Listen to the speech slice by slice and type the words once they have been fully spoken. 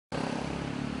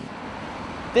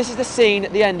This is the scene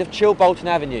at the end of Chilbolton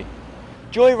Avenue.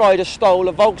 Joyriders stole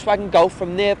a Volkswagen Golf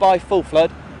from nearby Full Flood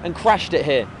and crashed it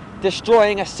here,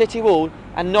 destroying a city wall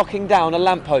and knocking down a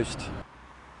lamppost.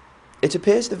 It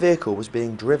appears the vehicle was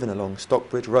being driven along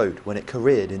Stockbridge Road when it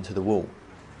careered into the wall.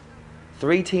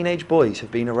 3 teenage boys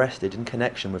have been arrested in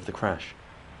connection with the crash.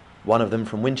 One of them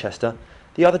from Winchester,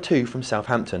 the other 2 from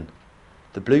Southampton.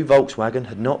 The blue Volkswagen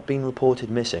had not been reported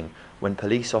missing when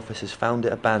police officers found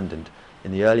it abandoned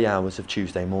in the early hours of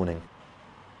Tuesday morning.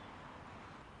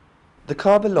 The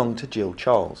car belonged to Jill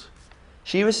Charles.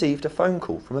 She received a phone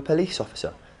call from a police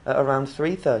officer at around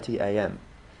 3:30 a.m,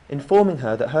 informing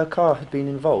her that her car had been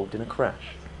involved in a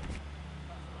crash.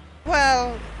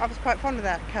 Well, I was quite fond of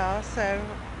that car, so I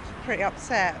was pretty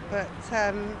upset, but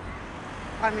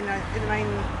in the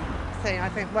main thing, I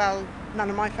think, well,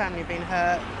 none of my family have been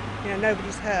hurt,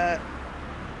 nobody's hurt,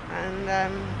 and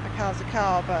a car's a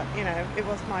car, but, it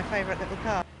was my favourite little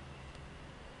car.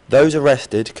 Those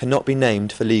arrested cannot be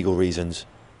named for legal reasons.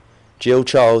 Jill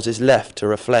Charles is left to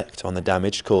reflect on the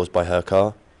damage caused by her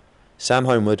car. Sam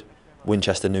Homewood,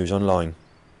 Winchester News Online.